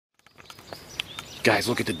Guys,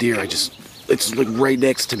 look at the deer. It's like right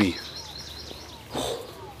next to me. Oh,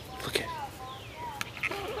 look at it.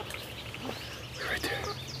 Right there.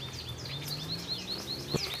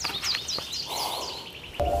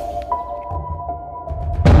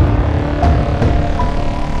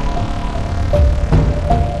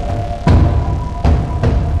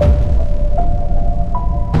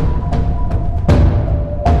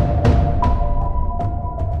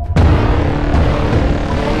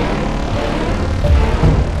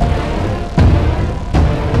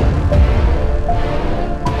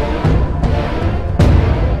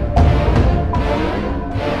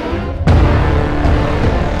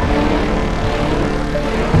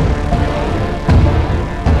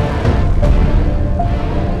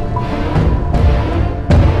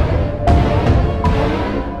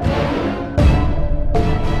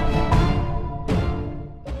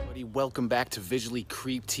 Welcome back to Visually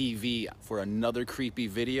Creep TV for another creepy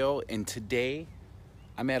video, and today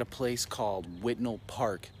I'm at a place called Whitnall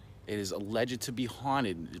Park. It is alleged to be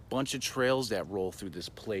haunted. There's a bunch of trails that roll through this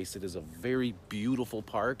place. It is a very beautiful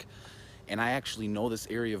park, and I actually know this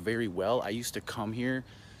area very well. I used to come here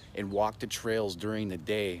and walk the trails during the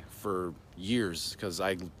day for years because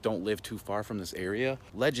I don't live too far from this area.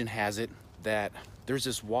 Legend has it that there's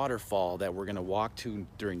this waterfall that we're gonna walk to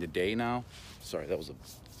during the day now. Sorry, that was a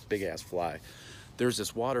big ass fly. There's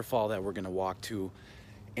this waterfall that we're gonna walk to,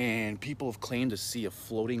 and people have claimed to see a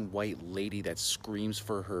floating white lady that screams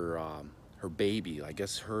for her baby. I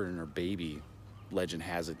guess her and her baby, legend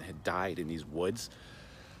has it, had died in these woods.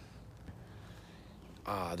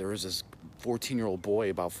 There was this 14-year-old boy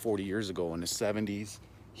about 40 years ago in the 70s.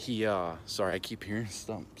 He sorry, I keep hearing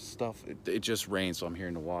stuff. It just rained, so I'm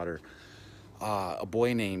hearing the water. A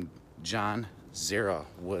boy named John Zera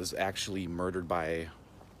was actually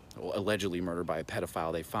allegedly murdered by a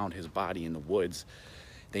pedophile. They found his body in the woods.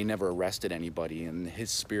 They never arrested anybody, and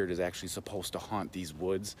his spirit is actually supposed to haunt these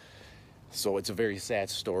woods. So it's a very sad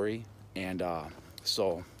story, and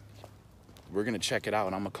so we're gonna check it out,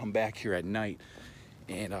 and I'm gonna come back here at night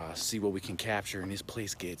and see what we can capture. And this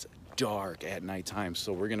place gets dark at nighttime,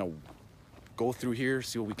 so we're gonna go through here,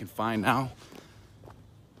 see what we can find now.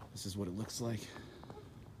 This is what it looks like.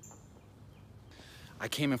 I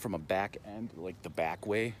came in from a back end, like the back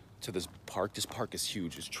way to this park. This park is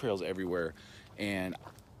huge. There's trails everywhere. And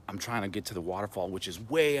I'm trying to get to the waterfall, which is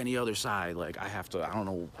way on the other side. Like I don't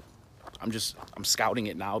know. I'm scouting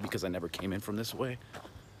it now because I never came in from this way.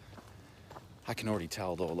 I can already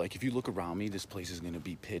tell though, like if you look around me, this place is gonna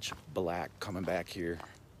be pitch black coming back here.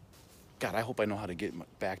 God, I hope I know how to get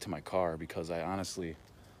back to my car because I honestly,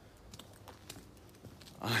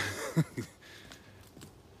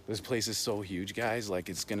 this place is so huge, guys, like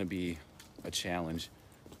it's gonna be a challenge.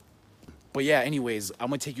 But yeah, anyways, I'm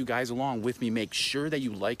gonna take you guys along with me. Make sure that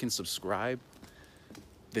you like and subscribe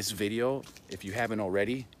this video if you haven't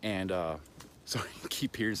already. And sorry,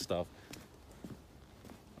 keep hearing stuff.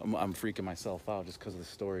 I'm freaking myself out just because of the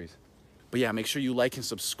stories. But yeah, make sure you like and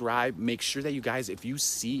subscribe. Make sure that you guys, if you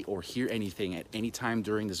see or hear anything at any time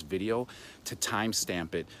during this video, to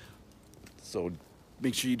timestamp it. So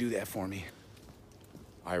make sure you do that for me.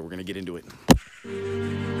 All right, we're gonna get into it.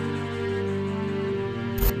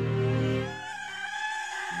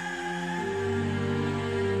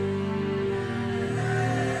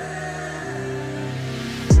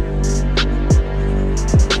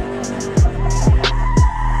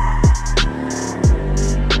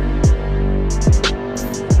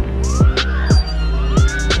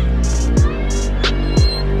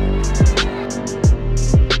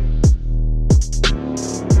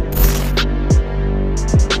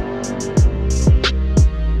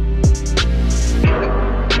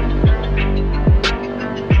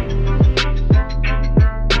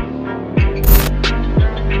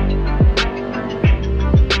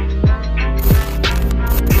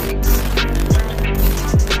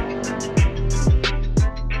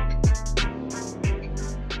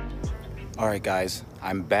 All right, guys,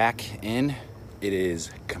 I'm back in. It is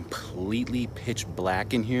completely pitch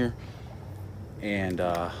black in here, and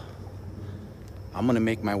I'm gonna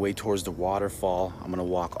make my way towards the waterfall. I'm gonna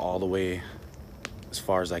walk all the way as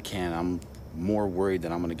far as I can. I'm more worried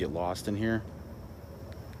that I'm gonna get lost in here.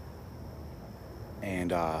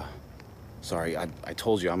 And sorry, I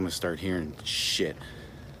told you I'm gonna start hearing shit.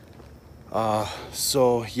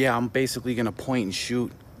 So yeah, I'm basically gonna point and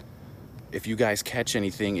shoot. If you guys catch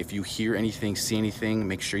anything, if you hear anything, see anything,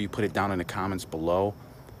 make sure you put it down in the comments below.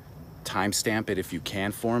 Timestamp it if you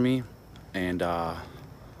can for me, and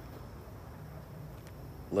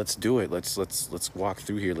let's do it. Let's walk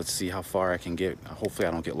through here. Let's see how far I can get. Hopefully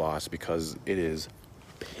I don't get lost because it is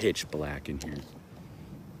pitch black in here.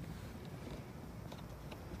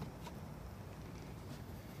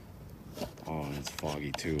 it's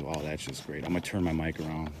foggy too. Oh, that's just great. I'm gonna turn my mic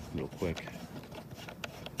around real quick.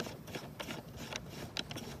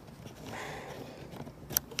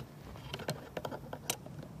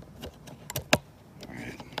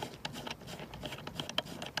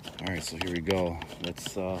 All right, so here we go.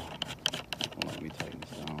 Let's, hold on, let me tighten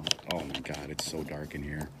this down. Oh my God, it's so dark in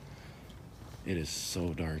here. It is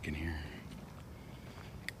so dark in here.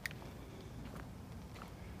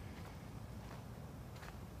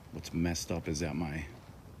 What's messed up is that my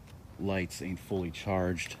lights ain't fully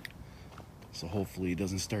charged. So hopefully it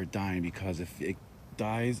doesn't start dying, because if it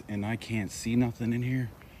dies and I can't see nothing in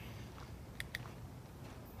here,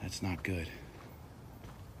 that's not good.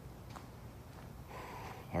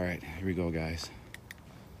 All right, here we go, guys.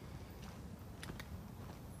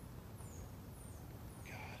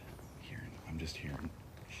 God, I'm just hearing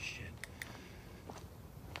shit.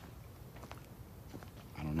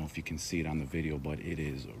 I don't know if you can see it on the video, but it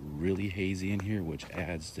is really hazy in here, which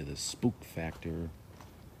adds to the spook factor.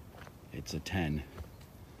 It's a 10.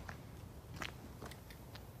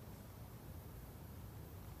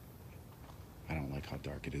 I don't like how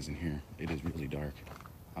dark it is in here. It is really dark.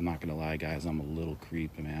 I'm not gonna lie, guys, I'm a little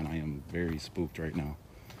creeped, man. I am very spooked right now.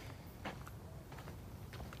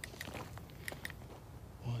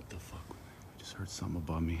 What the fuck? I just heard something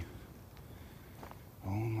above me.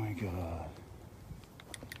 Oh my God.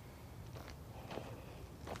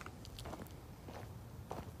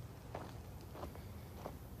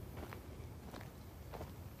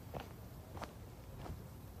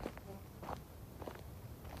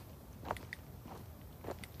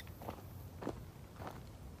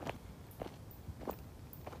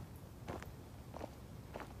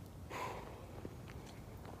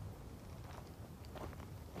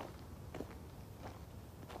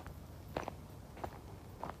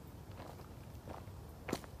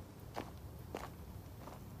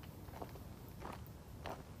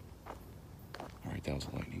 That was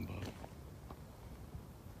a lightning bug.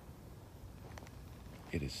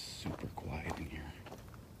 It is super quiet in here.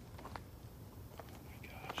 Oh my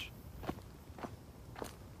gosh.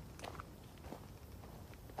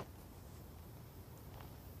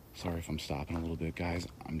 Sorry if I'm stopping a little bit, guys.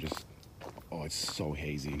 Oh, it's so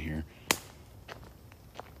hazy in here.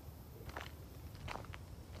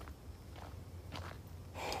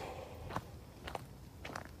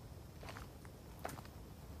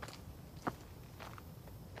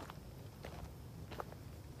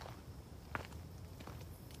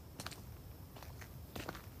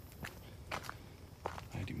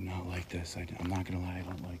 This. I'm not gonna lie, I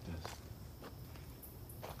don't like this.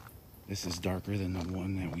 This is darker than the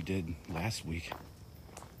one that we did last week.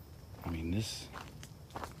 I mean, this...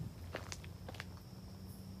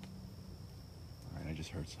 Alright, I just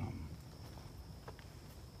heard something.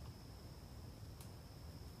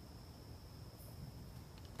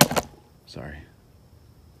 Sorry.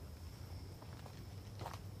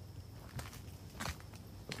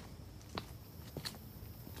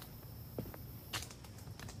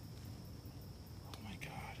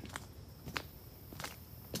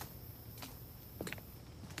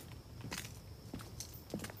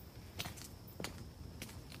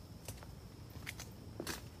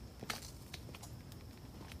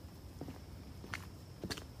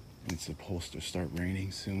 It's supposed to start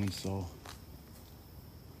raining soon, so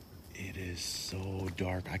it is so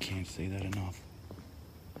dark. I can't say that enough.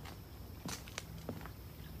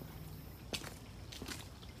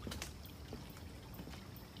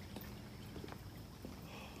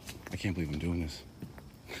 I can't believe I'm doing this.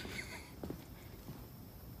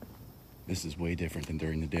 This is way different than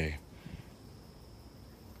during the day.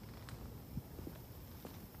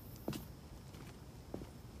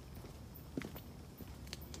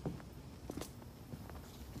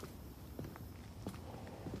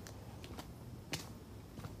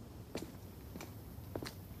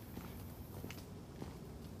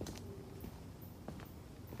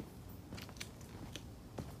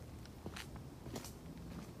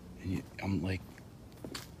 I'm like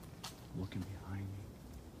looking behind me.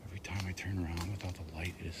 Every time I turn around without the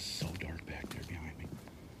light, it is so dark back there behind me.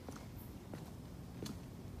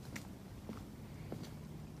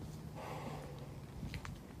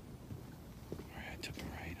 Alright, I took a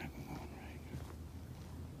right. I'm going right.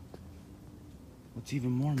 What's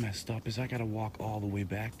even more messed up is I gotta walk all the way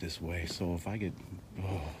back this way. So if I get...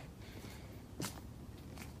 Oh.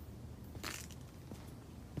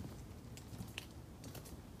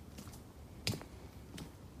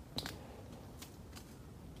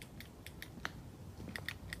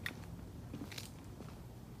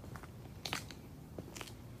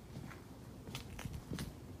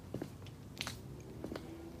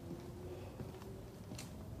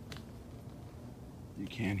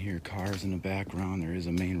 Can't hear cars in the background. There is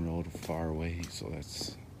a main road far away, so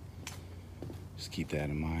that's, just keep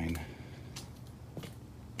that in mind.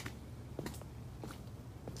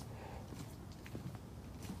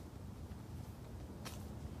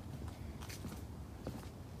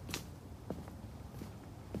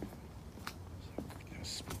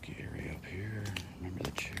 Spooky area up here. Remember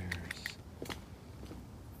the chairs.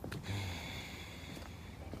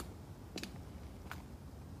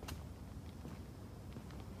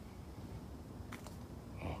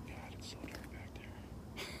 Oh God, it's so dark back there.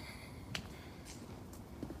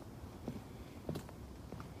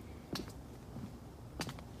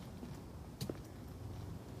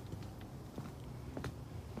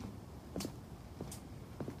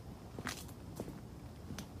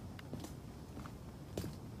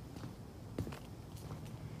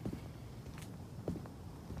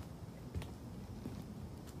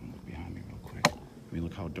 Look behind me real quick. I mean,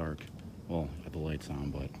 look how dark. Well, I have the lights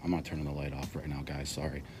on, but I'm not turning the light off right now, guys.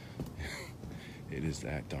 Sorry. It is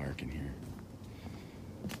that dark in here.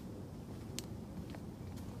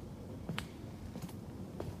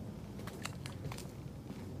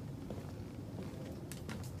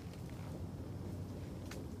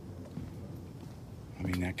 I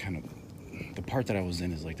mean, that kind of, the part that I was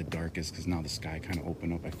in is like the darkest because now the sky kind of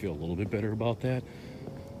opened up. I feel a little bit better about that.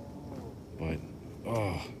 But,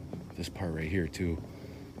 oh, this part right here too.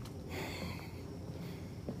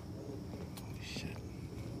 Holy shit.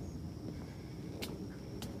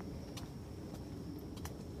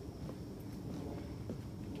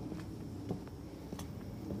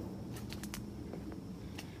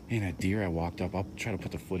 And that deer I walked up, I'll try to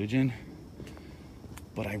put the footage in.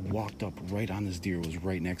 But I walked up right on this deer. It was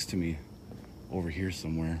right next to me over here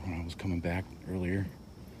somewhere when I was coming back earlier.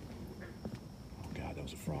 Oh God, that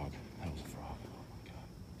was a frog. That was a frog. Oh my God,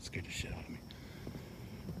 it scared the shit out of me.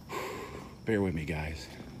 Bear with me, guys.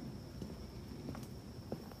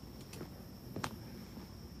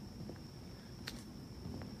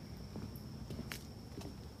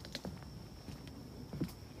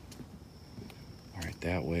 All right,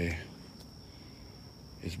 that way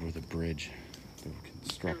is where the bridge they were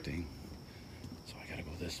constructing, so I gotta go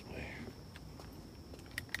this way.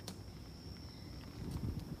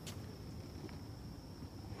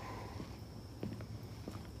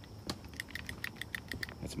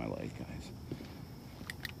 That's my light, guys.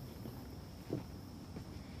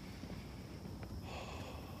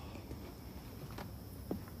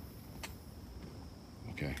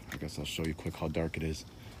 Okay, I guess I'll show you quick how dark it is.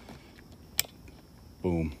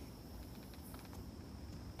 Boom.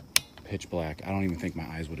 Pitch black. I don't even think my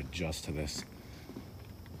eyes would adjust to this.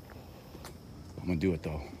 I'm gonna do it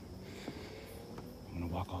though. I'm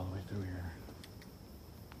gonna walk all the way through here.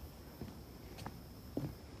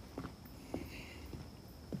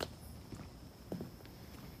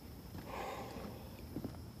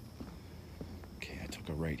 Okay, I took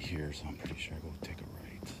a right here, so I'm pretty sure I go take a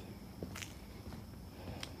right.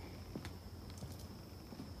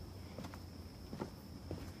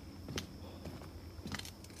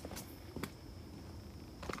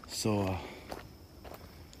 So,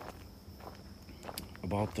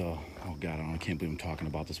 about the, oh God, I can't believe I'm talking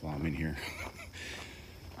about this while I'm in here.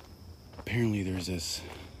 Apparently there's this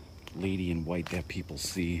lady in white that people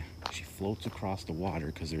see. She floats across the water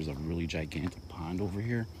because there's a really gigantic pond over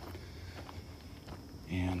here.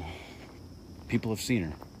 And people have seen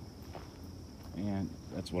her. And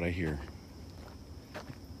that's what I hear.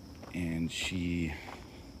 And she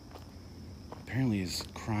apparently is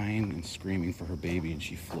crying and screaming for her baby, and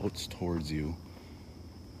she floats towards you,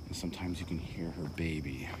 and sometimes you can hear her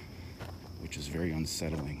baby, which is very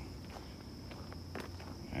unsettling.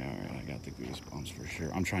 All right, I got the goosebumps for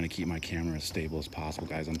sure. I'm trying to keep my camera as stable as possible,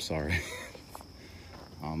 guys. I'm sorry.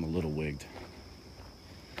 I'm a little wigged.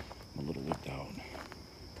 I'm a little wigged out.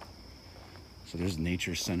 So there's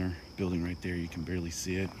Nature Center building right there. You can barely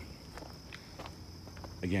see it.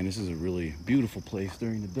 Again, this is a really beautiful place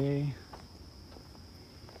during the day.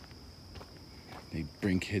 They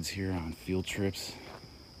bring kids here on field trips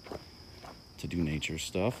to do nature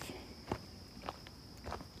stuff.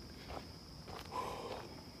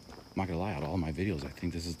 I'm not gonna lie, out of all my videos, I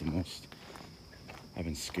think this is the most I've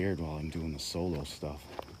been scared while I'm doing the solo stuff.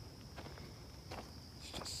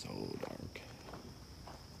 It's just so dark.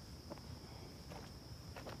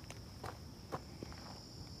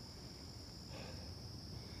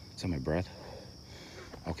 Is that my breath?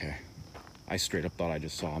 Okay. I straight up thought I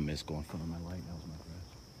just saw a mist go in front of my light. That was my breath.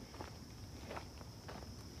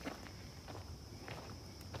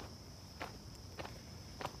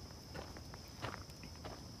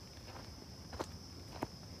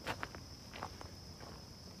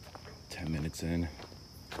 10 minutes in.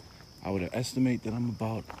 would estimate that I'm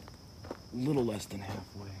about a little less than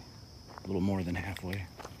halfway, a little more than halfway.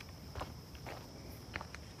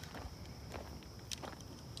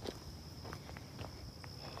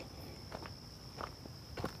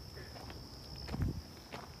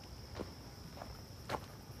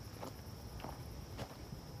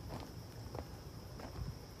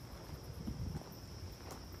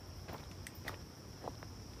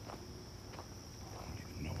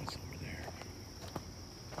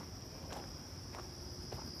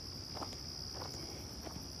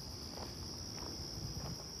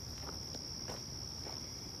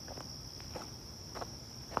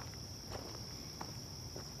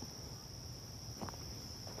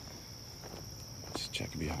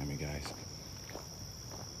 Checking behind me, guys.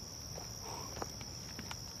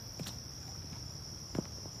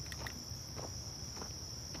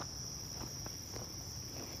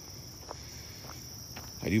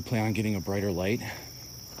 I do plan on getting a brighter light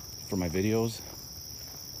for my videos.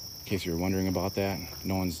 In case you're wondering about that,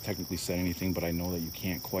 no one's technically said anything, but I know that you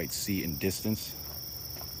can't quite see in distance,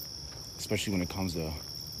 especially when it comes to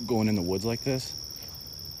going in the woods like this.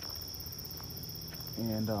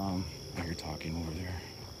 And I hear talking over there.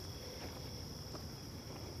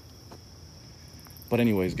 But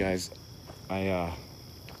anyways, guys, I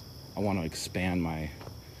want to expand my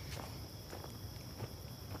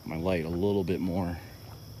light a little bit more.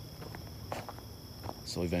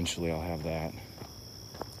 So eventually I'll have that.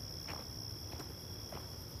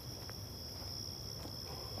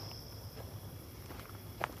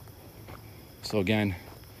 So again,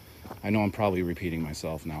 I know I'm probably repeating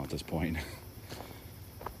myself now at this point.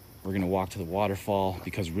 We're gonna walk to the waterfall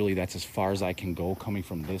because really that's as far as I can go coming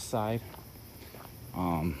from this side.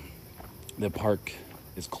 The park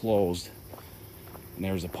is closed and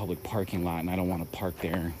there's a public parking lot and I don't want to park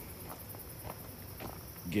there,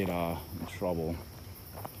 get in trouble.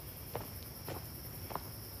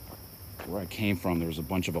 Where I came from, there was a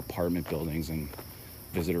bunch of apartment buildings and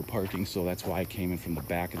visitor parking, so that's why I came in from the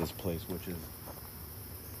back of this place, which is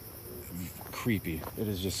creepy. It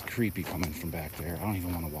is just creepy coming from back there. I don't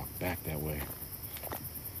even want to walk back that way.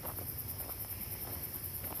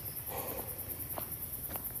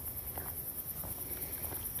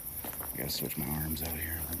 I gotta switch my arms out of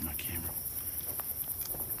here, with my camera.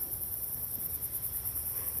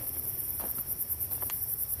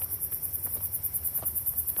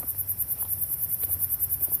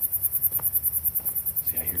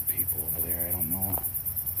 See, I hear people over there. I don't know.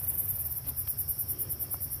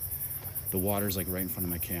 The water's like right in front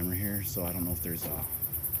of my camera here, so I don't know if there's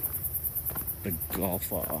the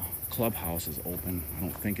golf clubhouse is open. I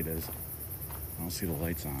don't think it is. I don't see the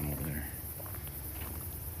lights on over there.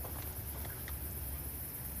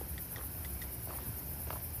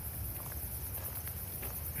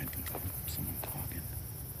 I think someone talking.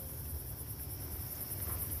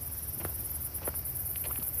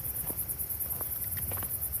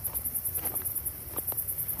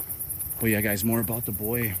 Well, yeah, guys, more about the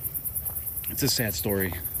boy. It's a sad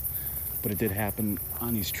story, but it did happen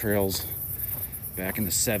on these trails back in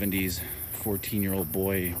the 70s. 14-year-old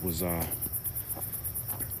boy was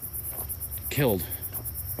killed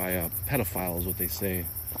by a pedophile, is what they say.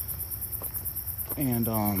 And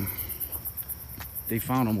they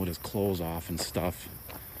found him with his clothes off and stuff,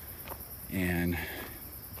 and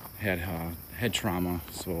had head trauma.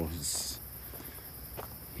 So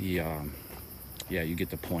yeah, you get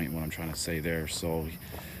the point what I'm trying to say there. So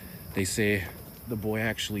they say the boy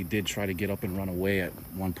actually did try to get up and run away at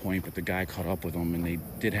one point, but the guy caught up with him, and they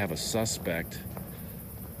did have a suspect,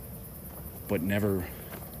 but never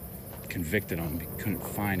convicted him. Couldn't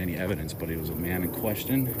find any evidence, but it was a man in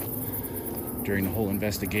question. During the whole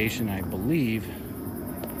investigation, I believe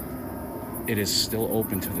it is still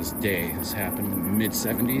open to this day. This happened in the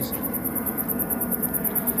mid-70s.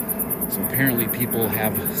 So apparently people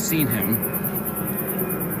have seen him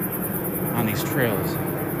on these trails.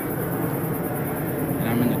 And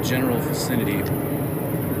I'm in the general vicinity. I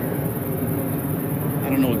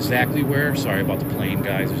don't know exactly where. Sorry about the plane,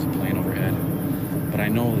 guys. There's a plane overhead. But I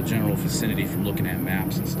know the general vicinity from looking at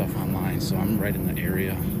maps and stuff online. So I'm right in the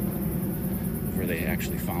area where they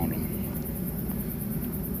actually found him.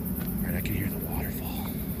 All right, I can hear the waterfall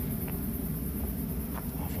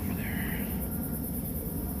off over there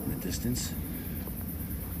in the distance.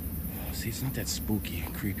 See, it's not that spooky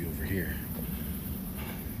and creepy over here.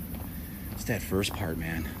 It's that first part,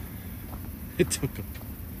 man. It took a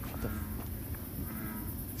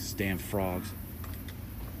damn frogs.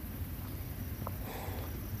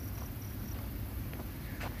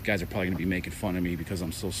 You guys are probably gonna be making fun of me because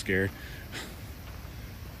I'm so scared.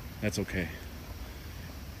 That's okay.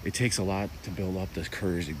 It takes a lot to build up the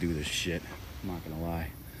courage to do this shit. I'm not gonna lie,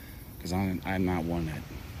 because I'm not one that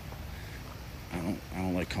I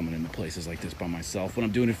don't like coming into places like this by myself, but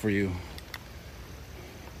I'm doing it for you.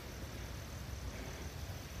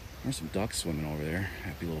 There's some ducks swimming over there.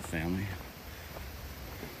 Happy little family.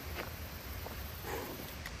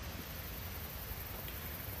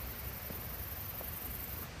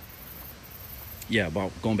 Yeah,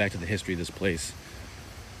 about going back to the history of this place.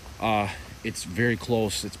 It's very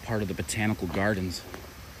close. It's part of the botanical gardens.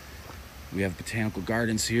 We have botanical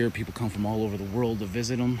gardens here. People come from all over the world to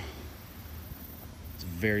visit them. It's a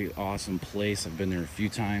very awesome place. I've been there a few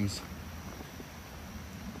times.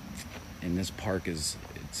 And this park it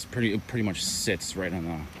pretty much sits right on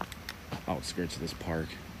the outskirts of this park.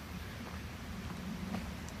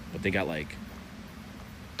 But they got like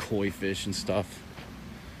koi fish and stuff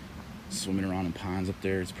swimming around in ponds up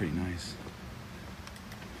there. It's pretty nice.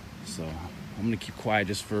 So I'm gonna keep quiet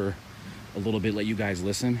just for a little bit, let you guys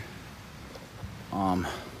listen. I'm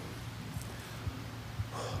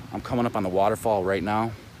coming up on the waterfall right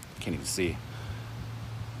now. Can't even see.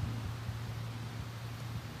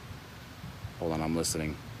 Hold on, I'm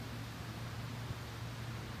listening.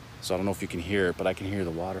 So I don't know if you can hear it, but I can hear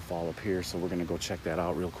the waterfall up here. So we're gonna go check that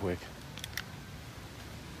out real quick.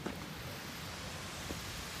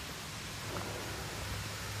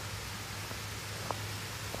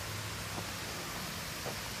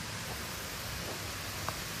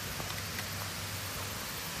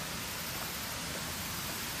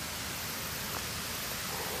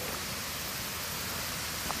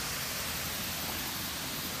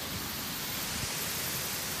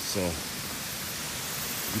 So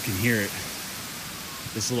you can hear it.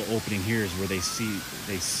 This little opening here is where they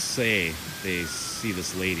say they see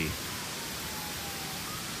this lady.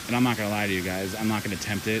 And I'm not gonna lie to you guys, I'm not gonna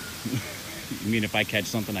tempt it. I mean, if I catch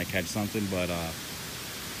something, I catch something, but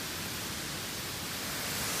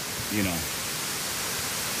you know,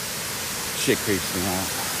 shit creeps me out.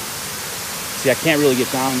 See, I can't really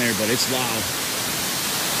get down there, but it's loud.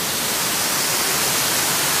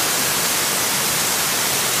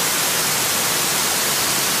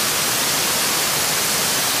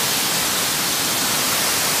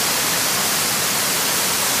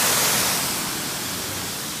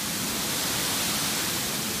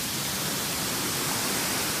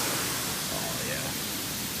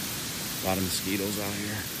 A lot of mosquitoes out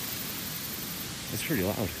here. It's pretty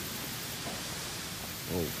loud.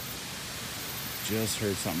 Whoa. Just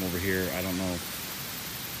heard something over here. I don't know if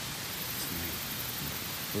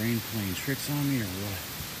it's my brain playing tricks on me or what.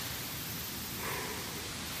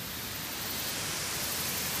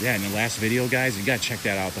 Yeah, in the last video, guys, you gotta check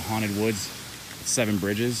that out. The Haunted Woods, 7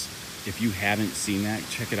 Bridges. If you haven't seen that,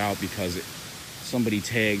 check it out, because somebody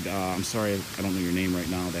tagged, I'm sorry, I don't know your name right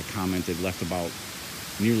now, that commented, left about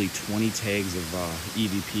nearly 20 tags of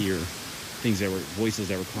EVP or things that were voices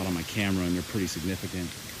that were caught on my camera, and they're pretty significant.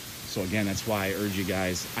 So again, that's why I urge you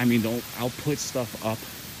guys. I mean, I'll put stuff up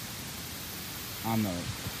on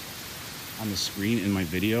the screen in my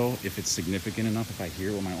video if it's significant enough, if I hear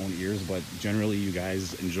it with my own ears. But generally, you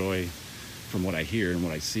guys enjoy, from what I hear and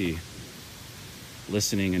what I see,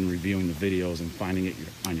 listening and reviewing the videos and finding it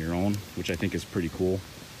on your own, which I think is pretty cool.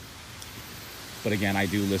 But again, I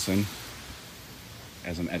do listen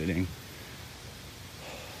as I'm editing,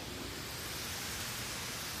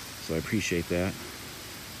 so I appreciate that.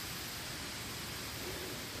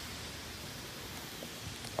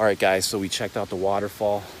 All right, guys, so we checked out the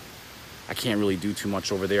waterfall. I can't really do too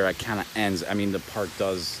much over there. It kind of ends. I mean, the park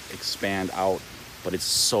does expand out, but it's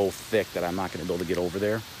so thick that I'm not going to be able to get over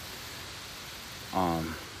there.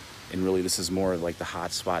 And really, this is more like the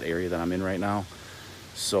hot spot area that I'm in right now.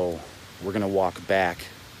 So we're going to walk back.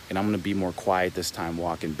 And I'm gonna be more quiet this time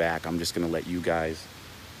walking back. I'm just gonna let you guys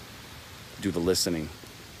do the listening,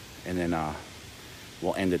 and then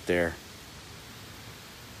we'll end it there.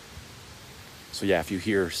 So yeah, if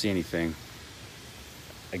you see anything,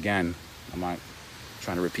 again, I'm not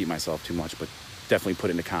trying to repeat myself too much, but definitely put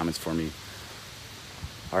it in the comments for me.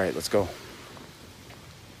 All right, let's go.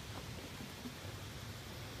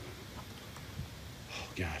 Oh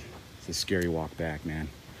God, it's a scary walk back, man.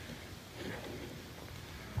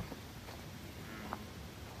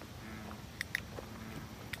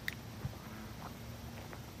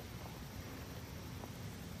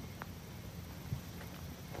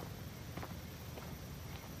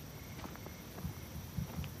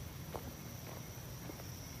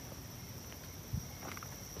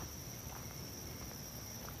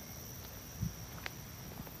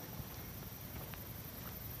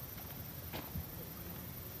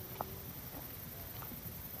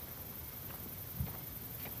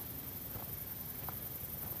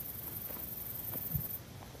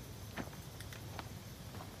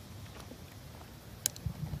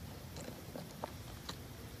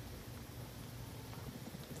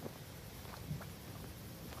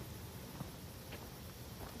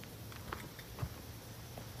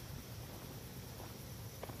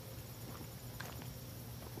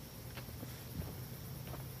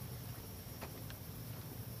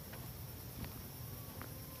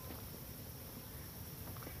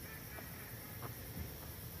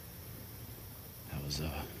 was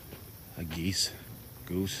a goose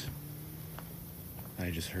I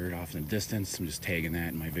just heard off in the distance. I'm just tagging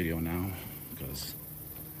that in my video now because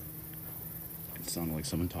it sounded like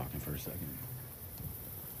someone talking for a second.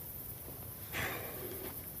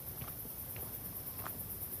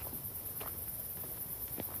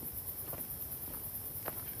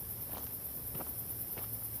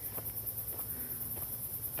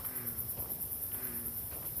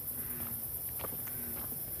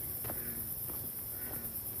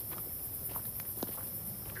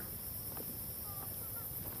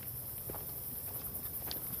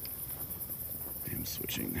 I'm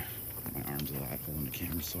switching my arms a lot holding the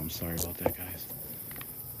camera, so I'm sorry about that, guys.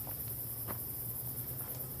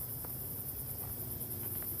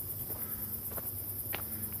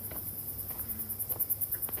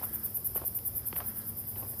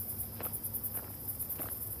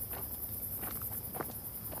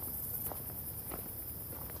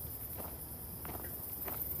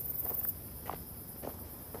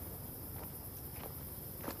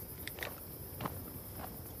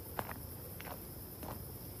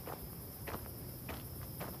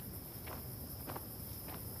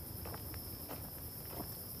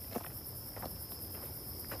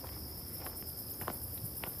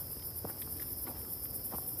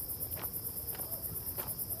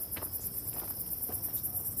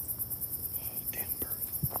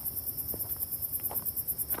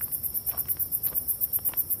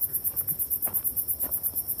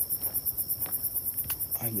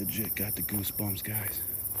 I legit got the goosebumps, guys.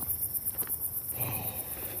 Oh,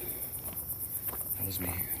 that was me.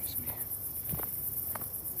 That was me.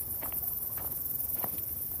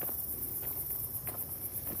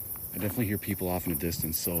 I definitely hear people off in the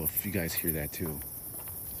distance, so if you guys hear that too,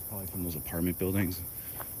 it's probably from those apartment buildings.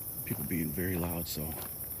 People being very loud, so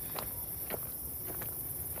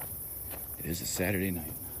it is a Saturday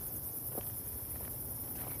night.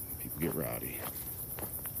 People get rowdy.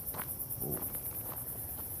 Oh.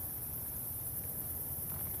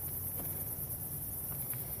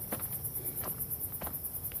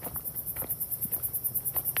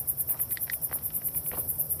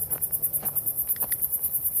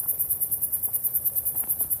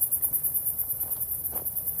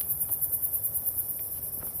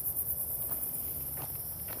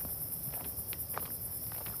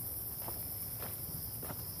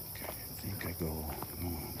 Go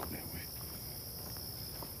that way.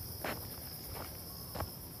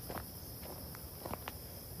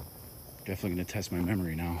 Definitely gonna test my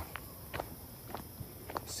memory now.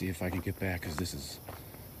 See if I can get back, because this is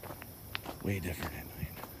way different at night.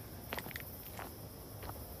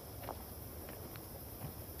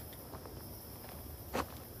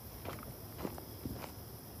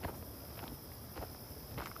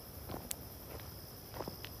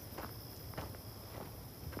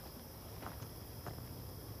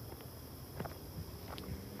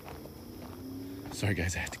 Sorry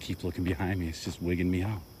guys, I have to keep looking behind me. It's just wigging me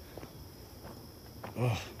out.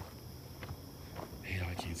 Oh, I hate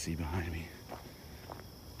how I can't see behind me.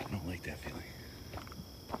 I don't like that feeling.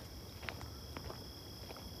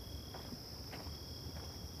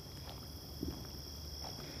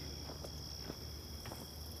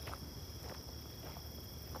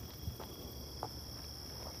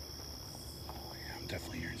 Oh yeah, I'm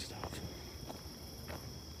definitely hearing stuff.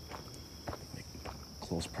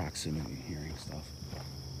 Close proximity hearing stuff.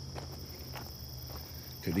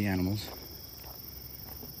 Could be animals.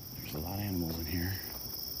 There's a lot of animals in here.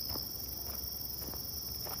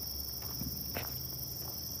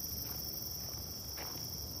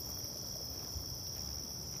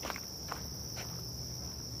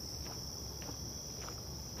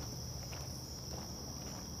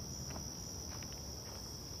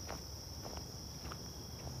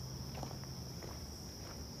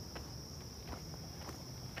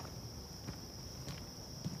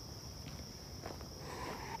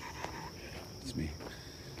 It's me.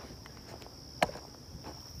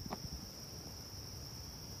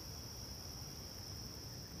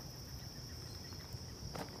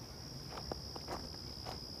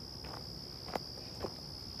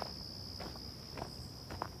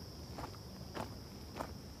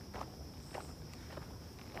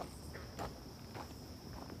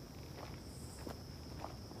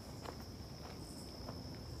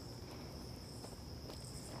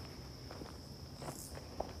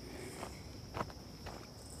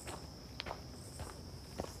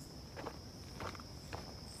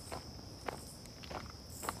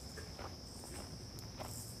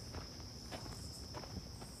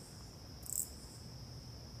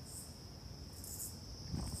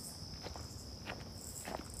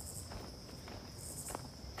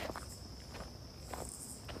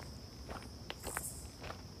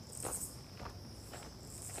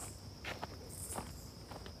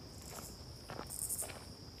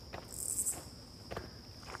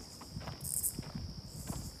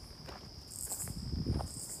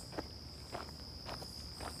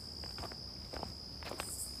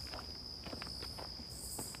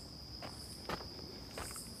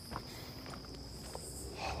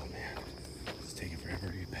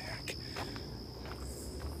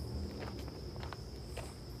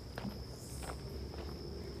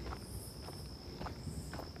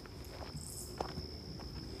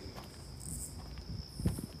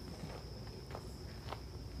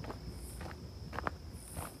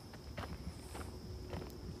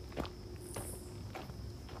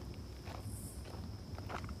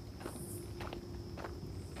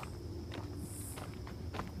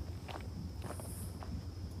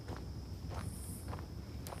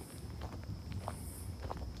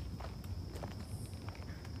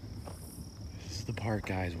 is the part,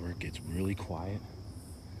 guys, where it gets really quiet.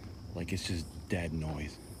 Like it's just dead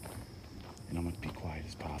noise. And I'm gonna be quiet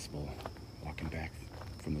as possible walking back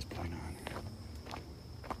from this point on.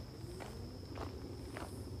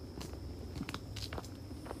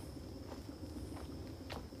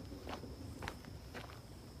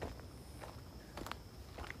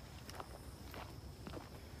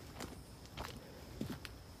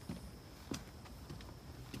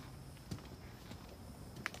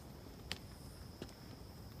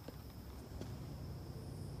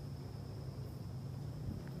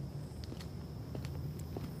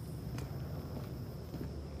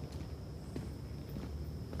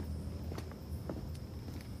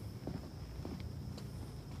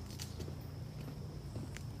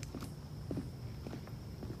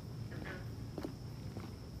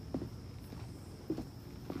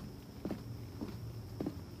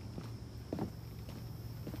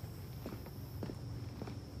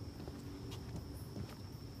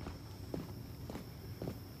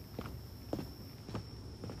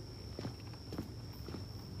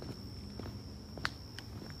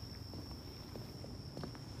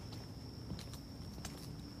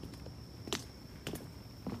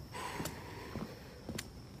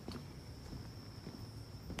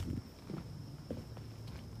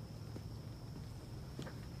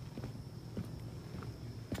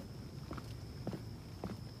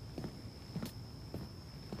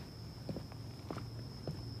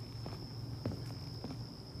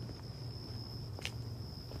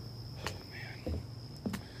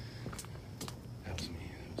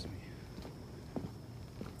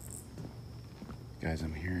 Guys,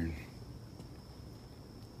 I'm hearing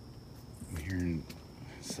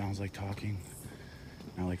sounds like talking.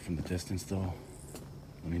 Not like from the distance though.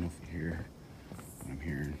 Let me know if you hear what I'm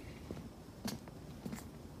hearing.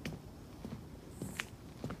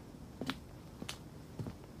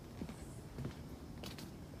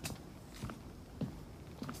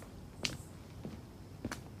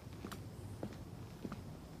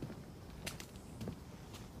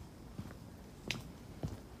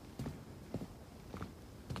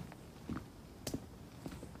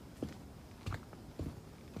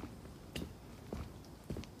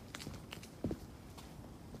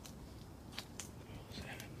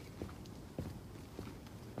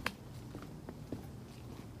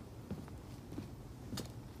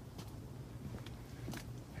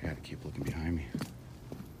 I gotta keep looking behind me.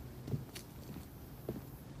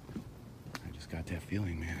 I just got that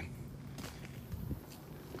feeling, man.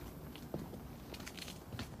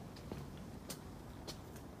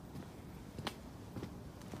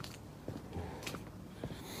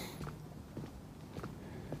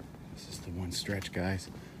 This is the one stretch, guys,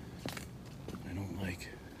 I don't like.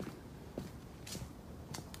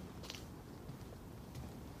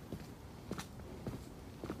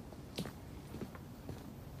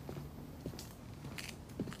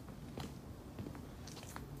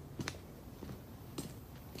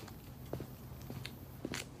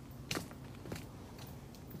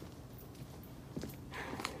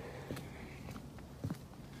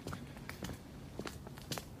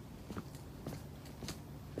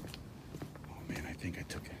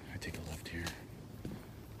 I take a left here.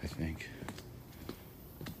 I think.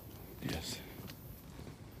 Yes.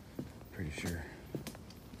 Pretty sure.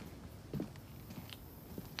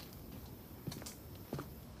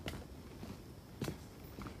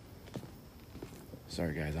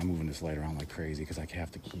 Sorry guys, I'm moving this light around like crazy because I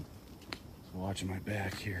have to keep watching my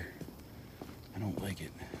back here. I don't like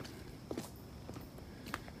it.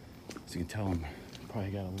 As you can tell, I'm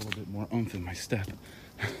probably got a little bit more oomph in my step.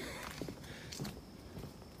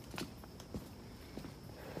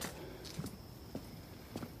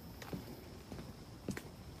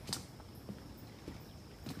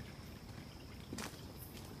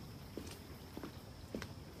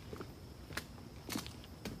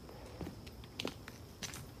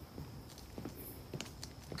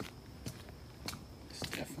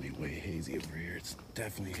 Way hazy over here. It's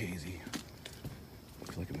definitely hazy. I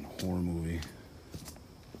feel like I'm in a horror movie.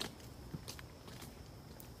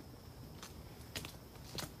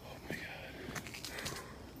 Oh my god.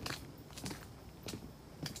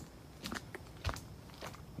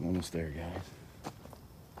 I'm almost there, guys.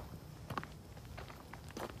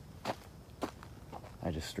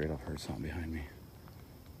 I just straight up heard something behind me.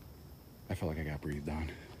 I felt like I got breathed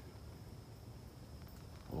on.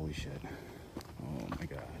 Holy shit. Oh my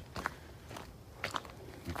god.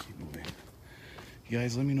 I keep moving. You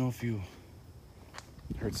guys, let me know if you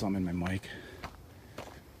heard something in my mic.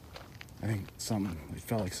 I think it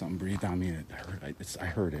felt like something breathed on me and I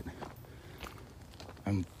heard it.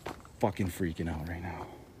 I'm fucking freaking out right now.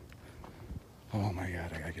 Oh my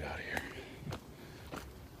god, I gotta get out of here.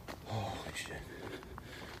 Holy shit.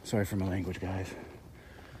 Sorry for my language, guys.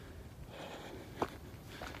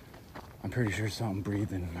 I'm pretty sure something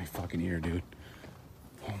breathed in my fucking ear, dude.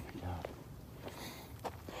 Oh my god.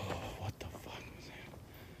 Oh, what the fuck was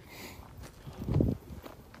that?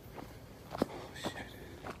 Oh shit.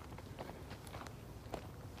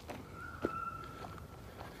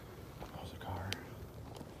 That was a car.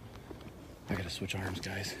 I gotta switch arms,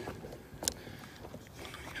 guys.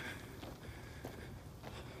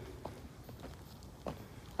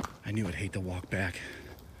 I knew I'd hate to walk back.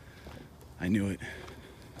 I knew it.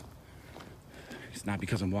 It's not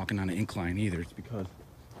because I'm walking on an incline either. It's because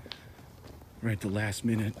right at the last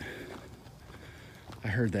minute, I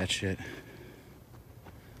heard that shit.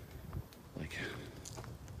 Like,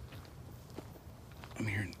 I'm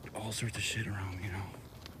hearing all sorts of shit around me, you know.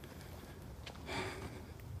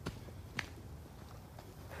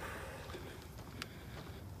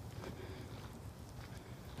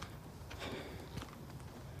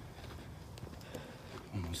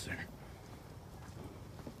 Almost there.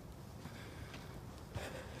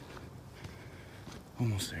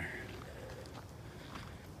 Almost there.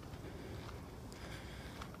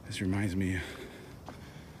 This reminds me of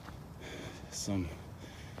some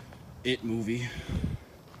It movie.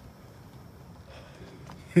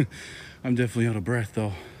 I'm definitely out of breath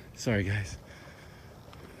though. Sorry guys.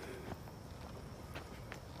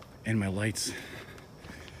 And my lights,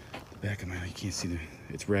 the back of my eye, you can't see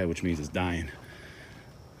it's red, which means it's dying.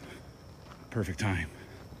 Perfect time.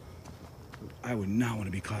 I would not want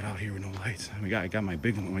to be caught out here with no lights. I mean, I got my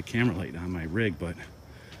big one, my camera light on my rig, but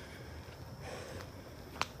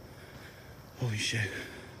holy shit.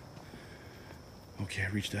 Okay, I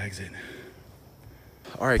reached the exit.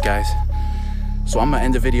 All right, guys. So I'm gonna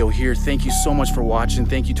end the video here. Thank you so much for watching.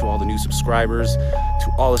 Thank you to all the new subscribers,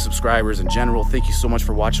 to all the subscribers in general. Thank you so much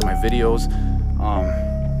for watching my videos.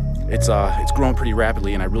 It's grown pretty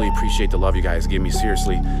rapidly, and I really appreciate the love you guys give me,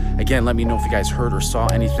 seriously. Again, let me know if you guys heard or saw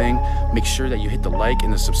anything. Make sure that you hit the like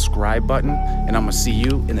and the subscribe button, and I'm gonna see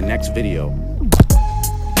you in the next video.